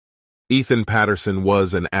Ethan Patterson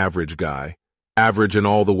was an average guy, average in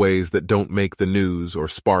all the ways that don't make the news or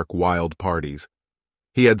spark wild parties.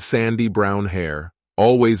 He had sandy brown hair,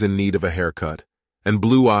 always in need of a haircut, and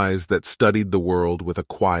blue eyes that studied the world with a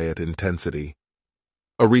quiet intensity.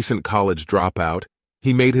 A recent college dropout,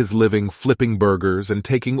 he made his living flipping burgers and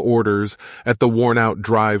taking orders at the worn-out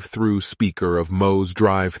Drive-Thru speaker of Moe's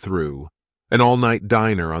Drive-Thru, an all-night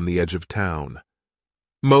diner on the edge of town.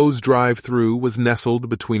 Moe's Drive-Thru was nestled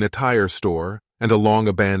between a tire store and a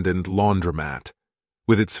long-abandoned laundromat.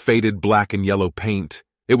 With its faded black and yellow paint,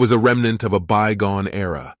 it was a remnant of a bygone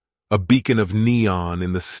era, a beacon of neon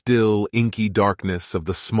in the still, inky darkness of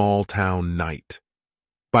the small-town night.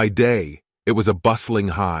 By day, it was a bustling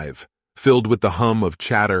hive, filled with the hum of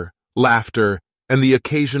chatter, laughter, and the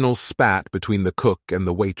occasional spat between the cook and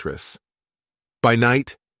the waitress. By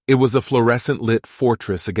night, it was a fluorescent-lit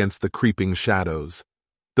fortress against the creeping shadows,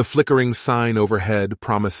 the flickering sign overhead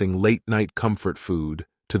promising late-night comfort food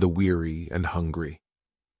to the weary and hungry.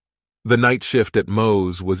 The night shift at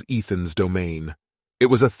Moe's was Ethan's domain. It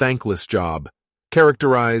was a thankless job,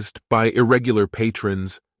 characterized by irregular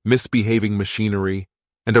patrons, misbehaving machinery,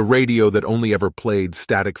 and a radio that only ever played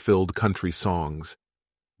static-filled country songs.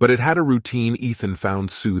 But it had a routine Ethan found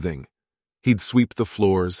soothing. He'd sweep the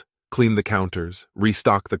floors, clean the counters,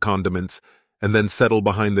 restock the condiments, and then settle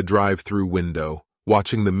behind the drive-thru window,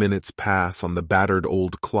 watching the minutes pass on the battered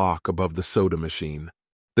old clock above the soda machine.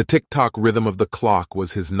 The tick-tock rhythm of the clock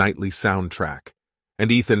was his nightly soundtrack,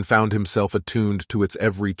 and Ethan found himself attuned to its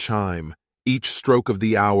every chime, each stroke of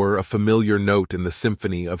the hour a familiar note in the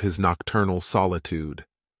symphony of his nocturnal solitude.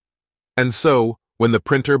 And so, when the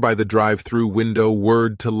printer by the drive-thru window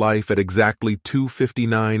whirred to life at exactly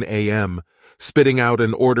 2:59 a.m., spitting out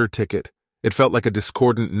an order ticket, it felt like a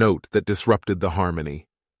discordant note that disrupted the harmony.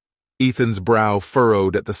 Ethan's brow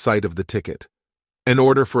furrowed at the sight of the ticket. An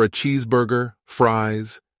order for a cheeseburger,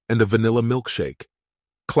 fries, and a vanilla milkshake.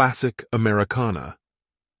 Classic Americana.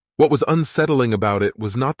 What was unsettling about it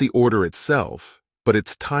was not the order itself, but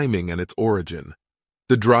its timing and its origin.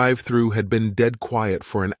 The drive-thru had been dead quiet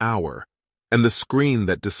for an hour, and the screen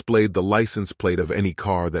that displayed the license plate of any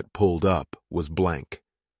car that pulled up was blank.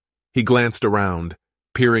 He glanced around,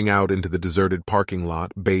 peering out into the deserted parking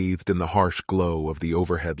lot bathed in the harsh glow of the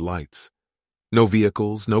overhead lights. No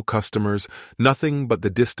vehicles, no customers, nothing but the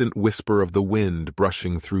distant whisper of the wind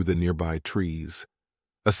brushing through the nearby trees.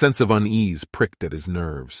 A sense of unease pricked at his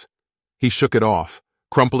nerves. He shook it off,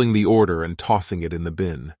 crumpling the order and tossing it in the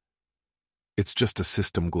bin. "It's just a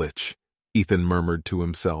system glitch," Ethan murmured to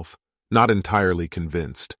himself, not entirely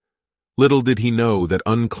convinced. Little did he know that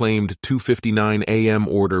unclaimed 2:59 a.m.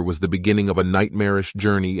 order was the beginning of a nightmarish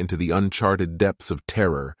journey into the uncharted depths of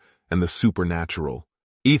terror and the supernatural.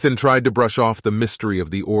 Ethan tried to brush off the mystery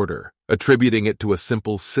of the order, attributing it to a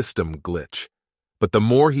simple system glitch. But the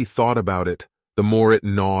more he thought about it, the more it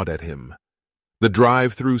gnawed at him. The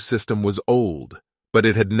drive-thru system was old, but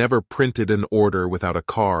it had never printed an order without a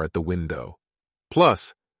car at the window.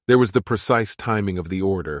 Plus, there was the precise timing of the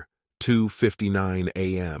order, 2:59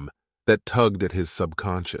 a.m., that tugged at his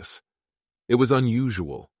subconscious. It was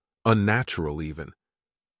unusual, unnatural even.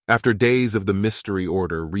 After days of the mystery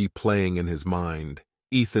order replaying in his mind,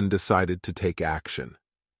 Ethan decided to take action.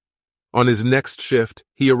 On his next shift,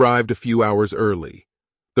 he arrived a few hours early.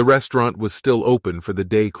 The restaurant was still open for the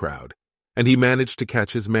day crowd, and he managed to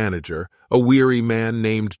catch his manager, a weary man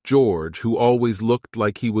named George who always looked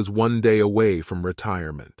like he was one day away from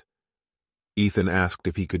retirement. Ethan asked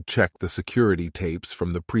if he could check the security tapes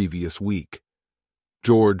from the previous week.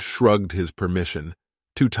 George shrugged his permission,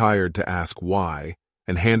 too tired to ask why,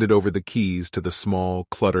 and handed over the keys to the small,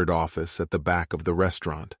 cluttered office at the back of the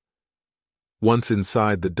restaurant. Once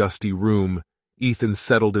inside the dusty room, Ethan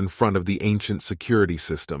settled in front of the ancient security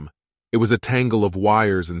system. It was a tangle of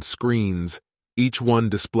wires and screens, each one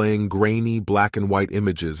displaying grainy black and white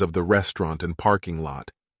images of the restaurant and parking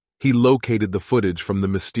lot. He located the footage from the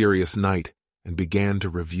mysterious night and began to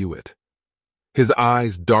review it. His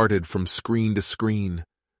eyes darted from screen to screen,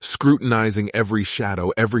 scrutinizing every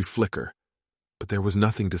shadow, every flicker. But there was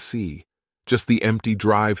nothing to see, just the empty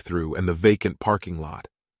drive-thru and the vacant parking lot.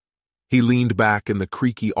 He leaned back in the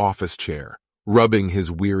creaky office chair, rubbing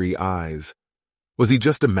his weary eyes. Was he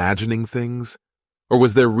just imagining things? Or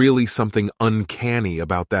was there really something uncanny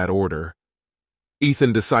about that order?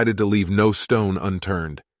 Ethan decided to leave no stone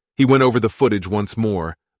unturned. He went over the footage once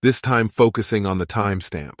more, this time focusing on the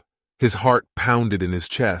timestamp. His heart pounded in his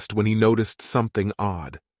chest when he noticed something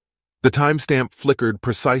odd. The timestamp flickered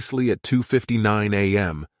precisely at 2:59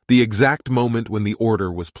 a.m., the exact moment when the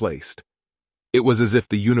order was placed. It was as if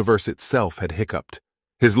the universe itself had hiccuped.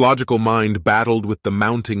 His logical mind battled with the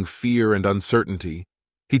mounting fear and uncertainty.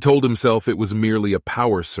 He told himself it was merely a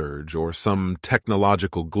power surge or some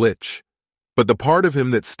technological glitch. But the part of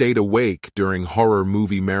him that stayed awake during horror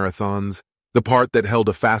movie marathons, the part that held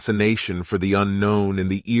a fascination for the unknown and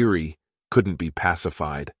the eerie, couldn't be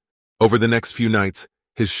pacified. Over the next few nights,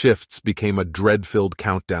 his shifts became a dread-filled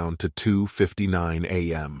countdown to 2:59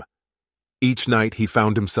 a.m. Each night he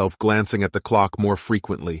found himself glancing at the clock more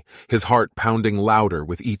frequently, his heart pounding louder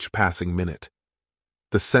with each passing minute.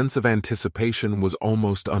 The sense of anticipation was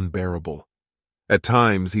almost unbearable. At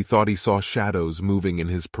times he thought he saw shadows moving in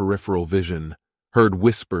his peripheral vision, heard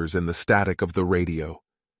whispers in the static of the radio.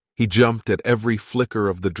 He jumped at every flicker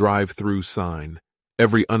of the drive-through sign,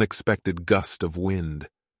 every unexpected gust of wind.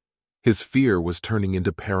 His fear was turning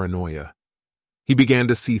into paranoia. He began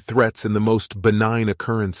to see threats in the most benign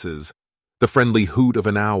occurrences: the friendly hoot of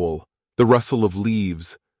an owl, the rustle of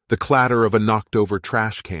leaves, the clatter of a knocked-over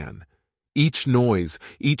trash can. Each noise,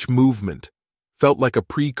 each movement, felt like a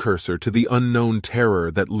precursor to the unknown terror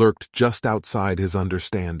that lurked just outside his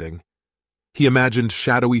understanding. He imagined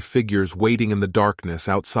shadowy figures waiting in the darkness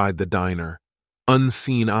outside the diner,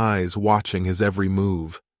 unseen eyes watching his every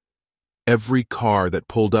move. Every car that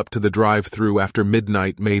pulled up to the drive-thru after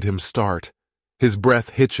midnight made him start, his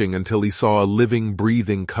breath hitching until he saw a living,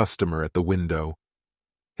 breathing customer at the window.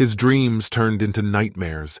 His dreams turned into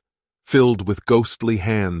nightmares, filled with ghostly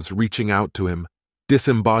hands reaching out to him,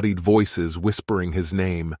 disembodied voices whispering his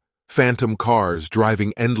name, phantom cars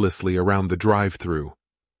driving endlessly around the drive-thru.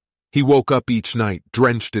 He woke up each night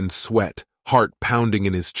drenched in sweat, heart pounding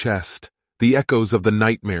in his chest, the echoes of the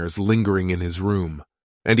nightmares lingering in his room.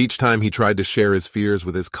 And each time he tried to share his fears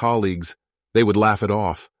with his colleagues, they would laugh it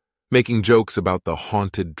off, making jokes about the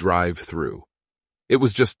haunted drive-thru. It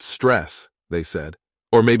was just stress, they said,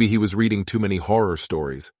 or maybe he was reading too many horror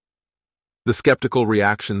stories. The skeptical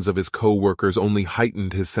reactions of his co-workers only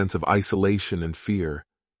heightened his sense of isolation and fear.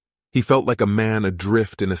 He felt like a man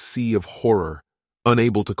adrift in a sea of horror,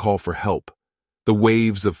 unable to call for help, the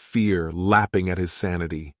waves of fear lapping at his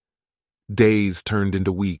sanity. Days turned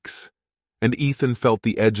into weeks, and Ethan felt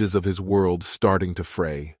the edges of his world starting to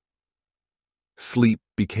fray. Sleep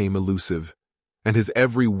became elusive, and his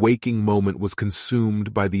every waking moment was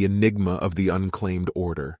consumed by the enigma of the unclaimed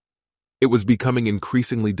order. It was becoming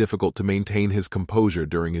increasingly difficult to maintain his composure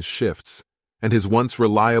during his shifts, and his once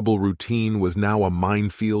reliable routine was now a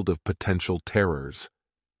minefield of potential terrors.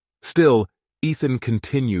 Still, Ethan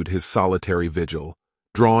continued his solitary vigil,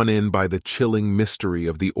 drawn in by the chilling mystery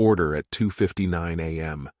of the order at 2:59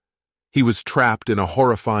 a.m. He was trapped in a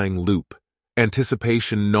horrifying loop,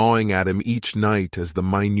 anticipation gnawing at him each night as the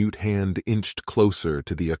minute hand inched closer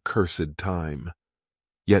to the accursed time.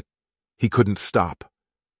 Yet, he couldn't stop,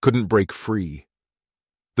 couldn't break free.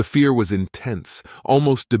 The fear was intense,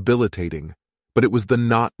 almost debilitating, but it was the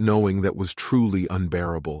not knowing that was truly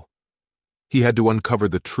unbearable. He had to uncover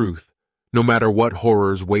the truth, no matter what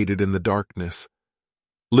horrors waited in the darkness.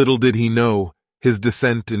 Little did he know, his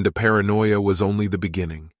descent into paranoia was only the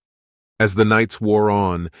beginning. As the nights wore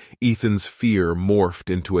on, Ethan's fear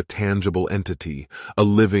morphed into a tangible entity, a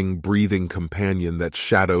living, breathing companion that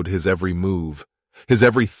shadowed his every move. His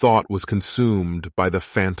every thought was consumed by the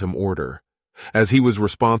phantom order. As he was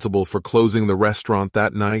responsible for closing the restaurant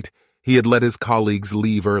that night, he had let his colleagues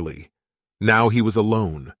leave early. Now he was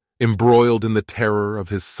alone, embroiled in the terror of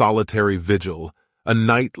his solitary vigil, a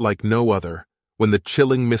night like no other, when the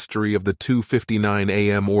chilling mystery of the 2:59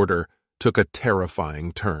 a.m. order took a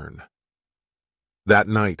terrifying turn. That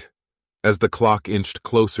night, as the clock inched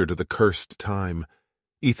closer to the cursed time,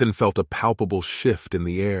 Ethan felt a palpable shift in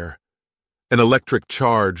the air. An electric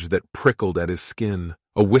charge that prickled at his skin,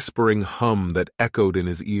 a whispering hum that echoed in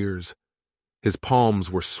his ears. His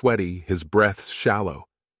palms were sweaty, his breath shallow.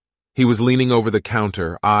 He was leaning over the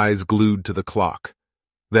counter, eyes glued to the clock.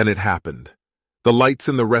 Then it happened. The lights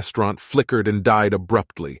in the restaurant flickered and died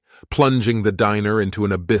abruptly, plunging the diner into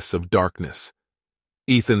an abyss of darkness.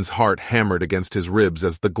 Ethan's heart hammered against his ribs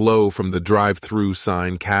as the glow from the drive-thru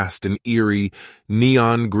sign cast an eerie,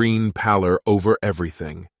 neon-green pallor over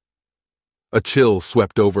everything. A chill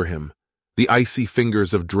swept over him, the icy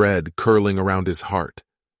fingers of dread curling around his heart.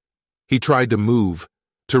 He tried to move,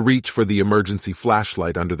 to reach for the emergency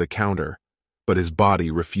flashlight under the counter, but his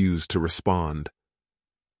body refused to respond.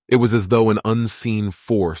 It was as though an unseen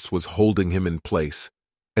force was holding him in place,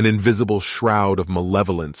 an invisible shroud of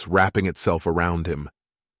malevolence wrapping itself around him.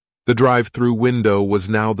 The drive-thru window was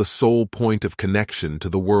now the sole point of connection to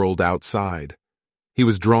the world outside. He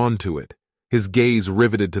was drawn to it, his gaze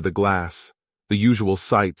riveted to the glass. The usual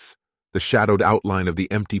sights, the shadowed outline of the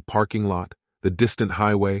empty parking lot, the distant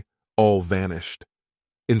highway, all vanished.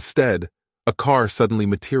 Instead, a car suddenly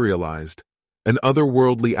materialized, an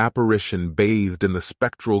otherworldly apparition bathed in the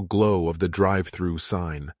spectral glow of the drive-through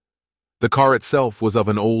sign. The car itself was of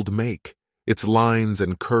an old make, its lines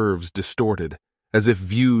and curves distorted, as if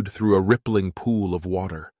viewed through a rippling pool of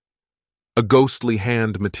water. A ghostly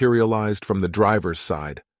hand materialized from the driver's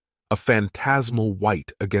side, a phantasmal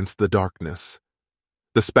white against the darkness.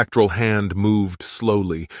 The spectral hand moved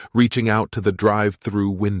slowly, reaching out to the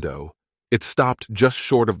drive-through window. It stopped just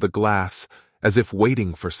short of the glass, as if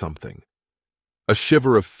waiting for something. A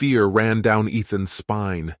shiver of fear ran down Ethan's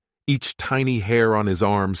spine, each tiny hair on his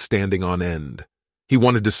arm standing on end. He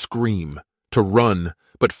wanted to scream, to run,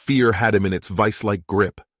 but fear had him in its vice-like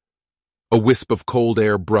grip. A wisp of cold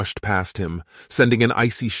air brushed past him, sending an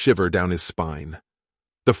icy shiver down his spine.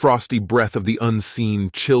 The frosty breath of the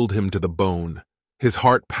unseen chilled him to the bone. His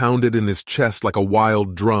heart pounded in his chest like a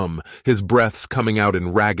wild drum, his breaths coming out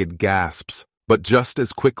in ragged gasps. But just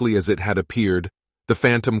as quickly as it had appeared, the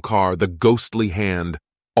phantom car, the ghostly hand,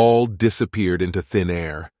 all disappeared into thin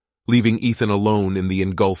air, leaving Ethan alone in the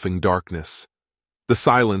engulfing darkness. The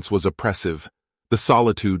silence was oppressive, the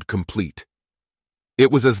solitude complete.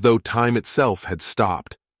 It was as though time itself had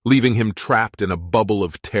stopped, leaving him trapped in a bubble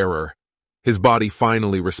of terror. His body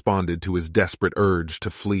finally responded to his desperate urge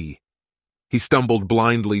to flee. He stumbled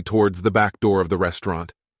blindly towards the back door of the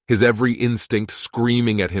restaurant, his every instinct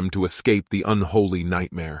screaming at him to escape the unholy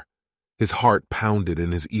nightmare. His heart pounded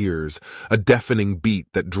in his ears, a deafening beat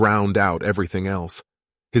that drowned out everything else.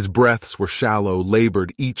 His breaths were shallow,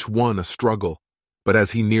 labored, each one a struggle. But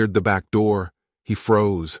as he neared the back door, he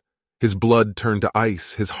froze. His blood turned to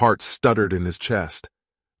ice, his heart stuttered in his chest.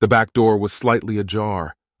 The back door was slightly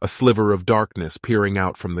ajar, a sliver of darkness peering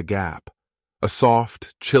out from the gap. A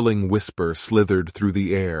soft, chilling whisper slithered through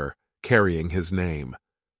the air, carrying his name.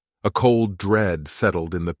 A cold dread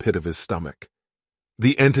settled in the pit of his stomach.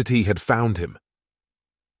 The entity had found him.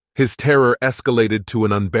 His terror escalated to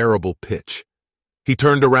an unbearable pitch. He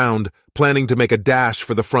turned around, planning to make a dash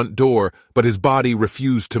for the front door, but his body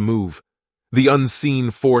refused to move. The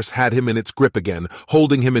unseen force had him in its grip again,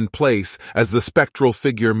 holding him in place as the spectral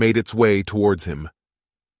figure made its way towards him.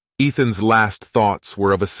 Ethan's last thoughts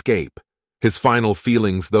were of escape, his final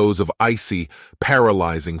feelings those of icy,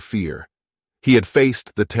 paralyzing fear. He had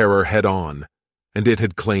faced the terror head-on, and it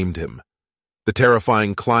had claimed him. The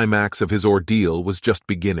terrifying climax of his ordeal was just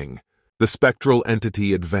beginning. The spectral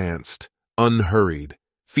entity advanced, unhurried,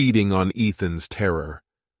 feeding on Ethan's terror.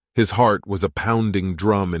 His heart was a pounding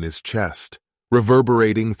drum in his chest,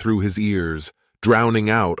 reverberating through his ears, drowning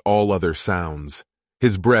out all other sounds.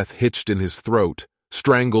 His breath hitched in his throat,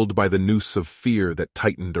 strangled by the noose of fear that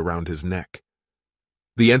tightened around his neck.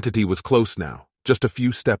 The entity was close now, just a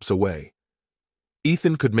few steps away.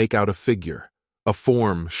 Ethan could make out a figure, a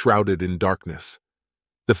form shrouded in darkness.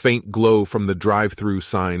 The faint glow from the drive-through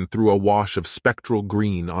sign threw a wash of spectral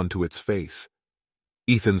green onto its face.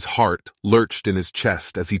 Ethan's heart lurched in his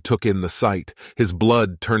chest as he took in the sight, his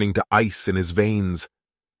blood turning to ice in his veins.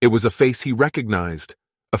 It was a face he recognized,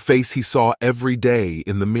 a face he saw every day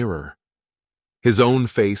in the mirror. His own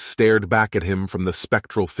face stared back at him from the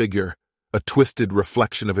spectral figure, a twisted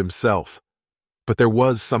reflection of himself. But there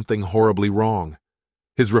was something horribly wrong.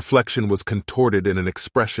 His reflection was contorted in an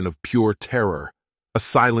expression of pure terror, a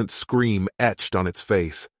silent scream etched on its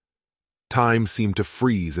face. Time seemed to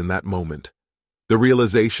freeze in that moment. The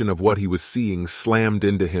realization of what he was seeing slammed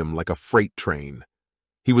into him like a freight train.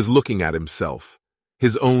 He was looking at himself,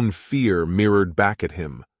 his own fear mirrored back at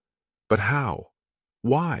him. But how?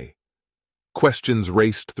 Why? Questions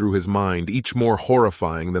raced through his mind, each more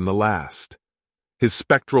horrifying than the last. His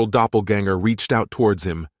spectral doppelganger reached out towards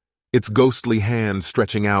him, its ghostly hand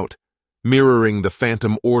stretching out, mirroring the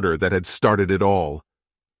phantom order that had started it all.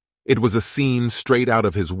 It was a scene straight out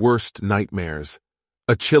of his worst nightmares,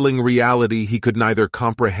 a chilling reality he could neither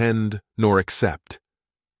comprehend nor accept.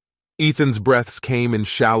 Ethan's breaths came in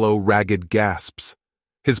shallow, ragged gasps.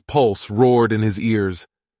 His pulse roared in his ears,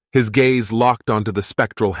 his gaze locked onto the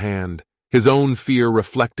spectral hand, his own fear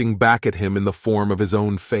reflecting back at him in the form of his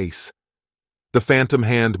own face. The phantom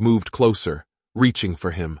hand moved closer, reaching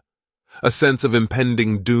for him. A sense of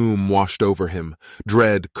impending doom washed over him,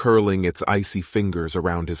 dread curling its icy fingers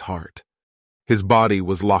around his heart. His body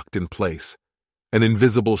was locked in place, an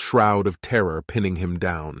invisible shroud of terror pinning him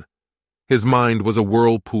down. His mind was a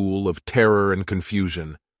whirlpool of terror and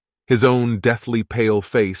confusion. His own deathly pale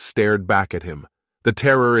face stared back at him, the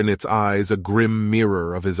terror in its eyes a grim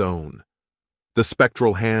mirror of his own. The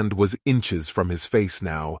spectral hand was inches from his face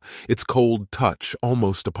now, its cold touch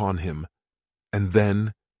almost upon him. And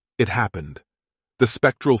then it happened. The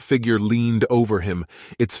spectral figure leaned over him,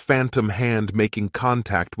 its phantom hand making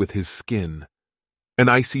contact with his skin. An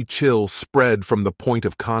icy chill spread from the point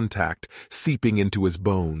of contact, seeping into his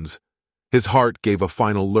bones. His heart gave a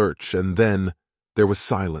final lurch, and then there was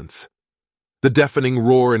silence. The deafening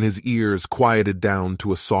roar in his ears quieted down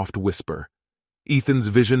to a soft whisper. Ethan's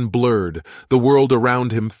vision blurred, the world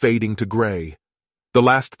around him fading to gray. The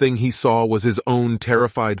last thing he saw was his own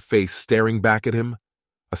terrified face staring back at him,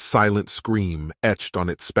 a silent scream etched on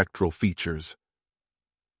its spectral features.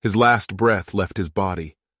 His last breath left his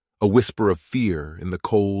body, a whisper of fear in the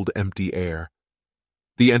cold, empty air.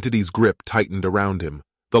 The entity's grip tightened around him,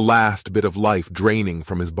 the last bit of life draining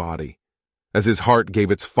from his body. As his heart gave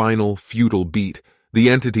its final, futile beat, the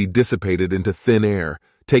entity dissipated into thin air,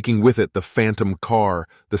 taking with it the phantom car,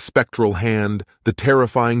 the spectral hand, the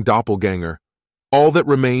terrifying doppelganger. All that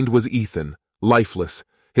remained was Ethan, lifeless,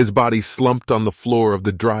 his body slumped on the floor of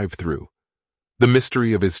the drive-thru. The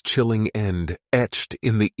mystery of his chilling end etched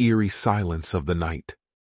in the eerie silence of the night.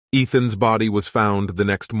 Ethan's body was found the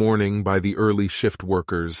next morning by the early shift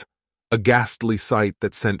workers, a ghastly sight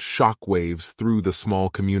that sent shockwaves through the small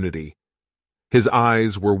community. His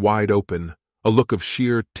eyes were wide open, a look of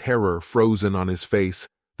sheer terror frozen on his face,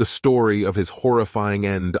 the story of his horrifying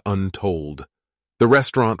end untold. The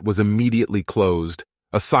restaurant was immediately closed,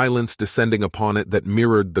 a silence descending upon it that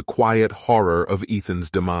mirrored the quiet horror of Ethan's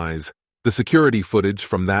demise. The security footage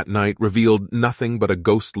from that night revealed nothing but a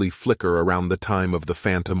ghostly flicker around the time of the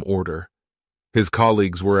phantom order. His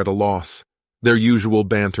colleagues were at a loss, their usual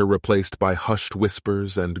banter replaced by hushed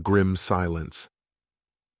whispers and grim silence.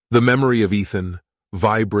 The memory of Ethan,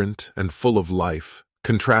 vibrant and full of life,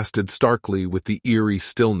 contrasted starkly with the eerie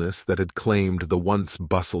stillness that had claimed the once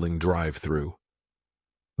bustling drive-thru.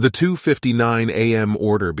 The 2:59 a.m.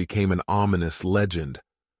 order became an ominous legend,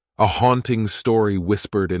 a haunting story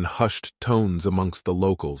whispered in hushed tones amongst the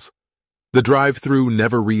locals. The drive-thru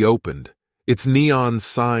never reopened, its neon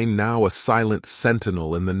sign now a silent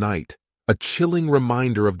sentinel in the night, a chilling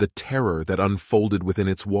reminder of the terror that unfolded within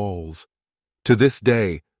its walls. To this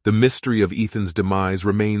day, the mystery of Ethan's demise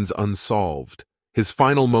remains unsolved, his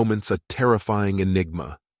final moments a terrifying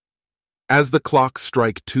enigma. As the clocks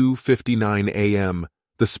strike 2:59 a.m.,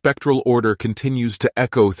 the spectral order continues to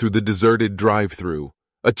echo through the deserted drive-thru,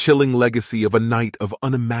 a chilling legacy of a night of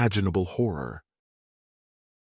unimaginable horror.